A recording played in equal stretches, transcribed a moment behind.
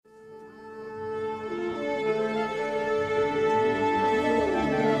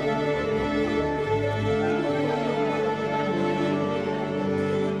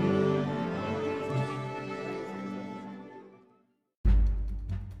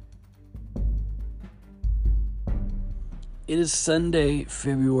It is Sunday,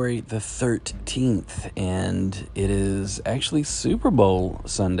 February the 13th, and it is actually Super Bowl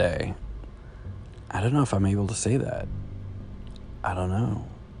Sunday. I don't know if I'm able to say that. I don't know.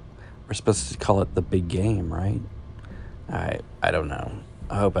 We're supposed to call it the big game, right? I don't know.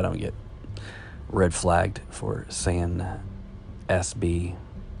 I hope I don't get red flagged for saying SB.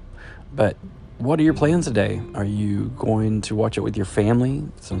 But what are your plans today? Are you going to watch it with your family,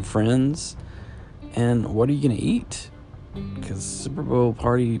 some friends? And what are you going to eat? Because Super Bowl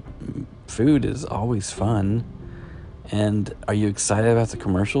party food is always fun. And are you excited about the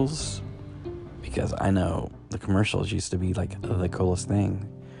commercials? Because I know the commercials used to be like the coolest thing.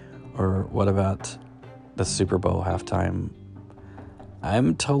 Or what about the Super Bowl halftime?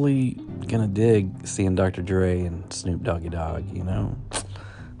 I'm totally gonna dig seeing Dr. Dre and Snoop Doggy Dogg, you know?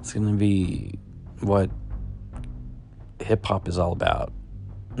 It's gonna be what hip-hop is all about.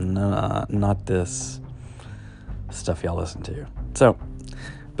 No, not this stuff y'all listen to. So,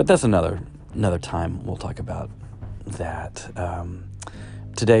 but that's another time we'll talk about that.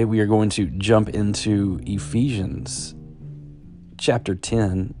 Today we are going to jump into Ephesians chapter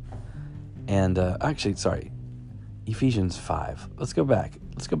 10 and Ephesians 5. Let's go back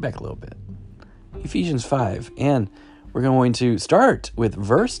a little bit. Ephesians 5, and we're going to start with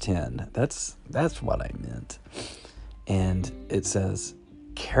verse 10. That's what I meant. And it says,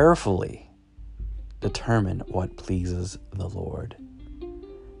 carefully determine what pleases the Lord.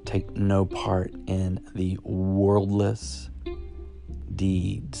 Take no part in the worldless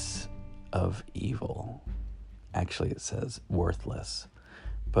deeds of evil. Actually, it says worthless,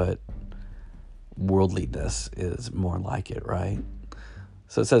 but worldliness is more like it, right?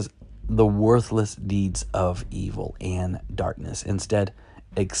 So it says the worthless deeds of evil and darkness. Instead,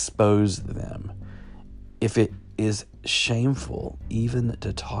 expose them. If it is shameful even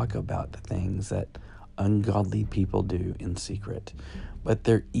to talk about the things that ungodly people do in secret, but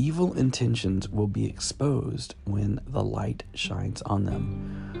their evil intentions will be exposed when the light shines on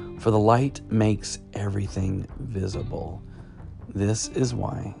them. For the light makes everything visible. This is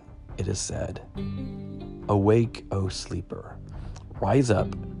why it is said, awake, O sleeper, rise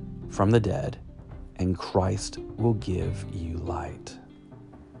up from the dead, and Christ will give you light.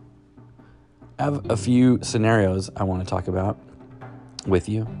 I have a few scenarios I want to talk about with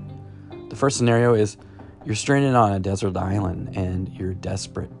you. The first scenario is you're stranded on a desert island and you're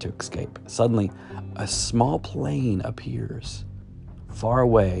desperate to escape. Suddenly, a small plane appears far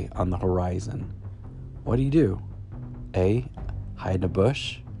away on the horizon. What do? A, hide in a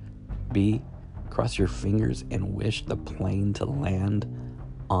bush. B, cross your fingers and wish the plane to land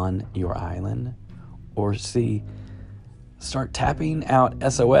on your island. Or C, start tapping out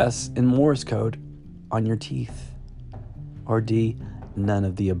SOS in Morse code on your teeth. Or D, none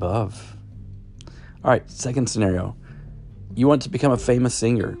of the above. All right, second scenario. You want to become a famous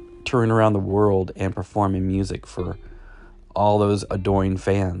singer, touring around the world and performing music for all those adoring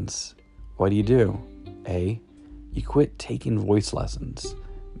fans. What do? A, you quit taking voice lessons.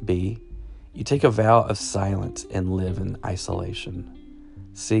 B, you take a vow of silence and live in isolation.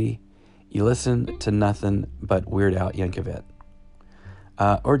 C, you listen to nothing but Weird Al Yankovic.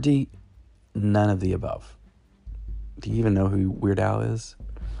 Or D, none of the above. Do you even know who Weird Al is?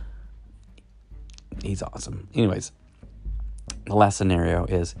 He's awesome. Anyways, the last scenario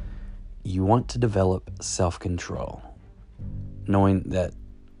is you want to develop self-control, knowing that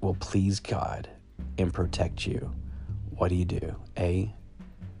will please God and protect you. What do? A,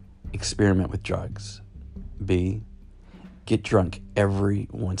 experiment with drugs. B, get drunk every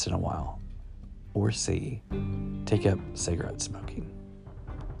once in a while. Or C, take up cigarette smoking.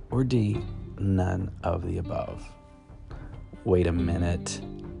 Or D, none of the above. Wait a minute.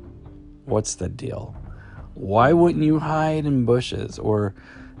 What's the deal? Why wouldn't you hide in bushes or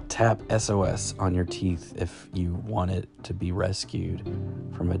tap SOS on your teeth if you wanted to be rescued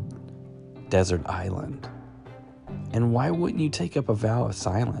from a desert island? And why wouldn't you take up a vow of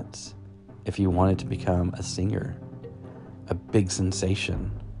silence if you wanted to become a singer, a big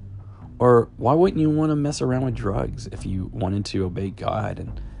sensation? Or why wouldn't you want to mess around with drugs if you wanted to obey God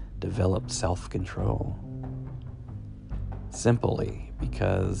and develop self-control? Simply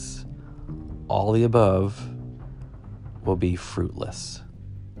because all the above will be fruitless.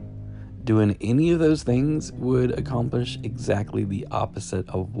 Doing any of those things would accomplish exactly the opposite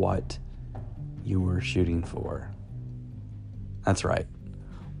of what you were shooting for. That's right.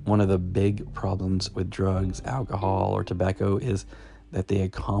 One of the big problems with drugs, alcohol, or tobacco is that they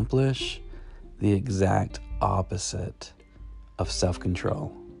accomplish the exact opposite of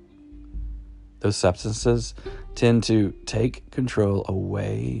self-control. Those substances tend to take control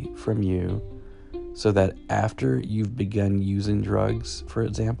away from you so that after you've begun using drugs, for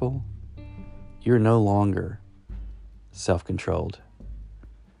example, you're no longer self-controlled.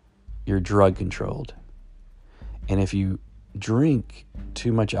 You're drug controlled. And if you drink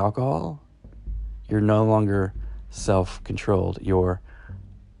too much alcohol, you're no longer self-controlled. You're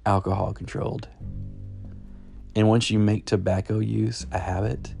alcohol controlled. And once you make tobacco use a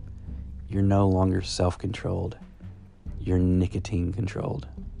habit, you're no longer self-controlled. You're nicotine controlled.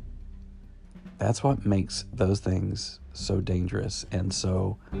 That's what makes those things so dangerous and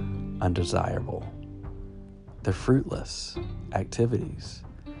so undesirable. They're fruitless activities.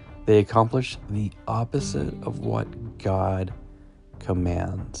 They accomplish the opposite of what God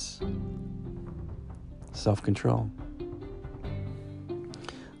commands. Self-control.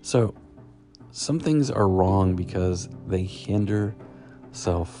 So, some things are wrong because they hinder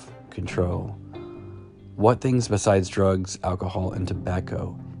self-control. What things besides drugs, alcohol, and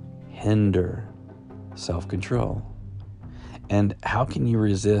tobacco hinder self-control? And how can you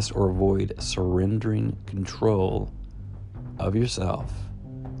resist or avoid surrendering control of yourself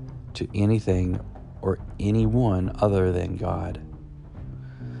to anything or anyone other than God?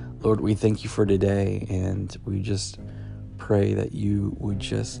 Lord, we thank you for today, and we just pray that you would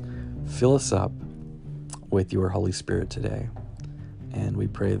just fill us up with your Holy Spirit today. And we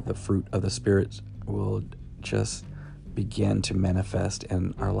pray the fruit of the Spirit will just begin to manifest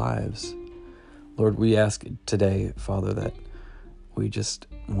in our lives. Lord, we ask today, Father, that we just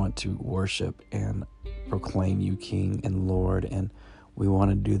want to worship and proclaim you King and Lord, and we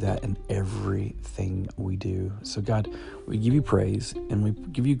want to do that in everything we do. So God, we give you praise, and we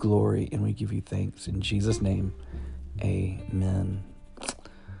give you glory, and we give you thanks. In Jesus' name, amen.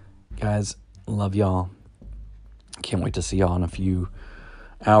 Guys, love y'all. Can't wait to see y'all in a few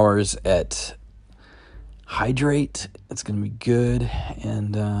hours at Hydrate. It's going to be good.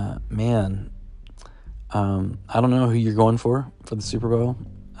 And I don't know who you're going for the Super Bowl.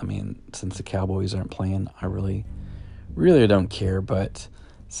 I mean, since the Cowboys aren't playing, I really don't care. But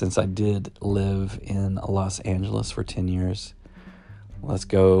since I did live in Los Angeles for 10 years, let's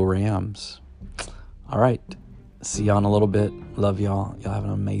go Rams. All right. See y'all in a little bit. Love y'all. Y'all have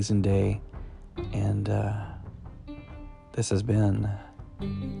an amazing day. And this has been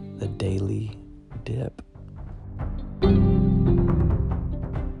the Daily Dip.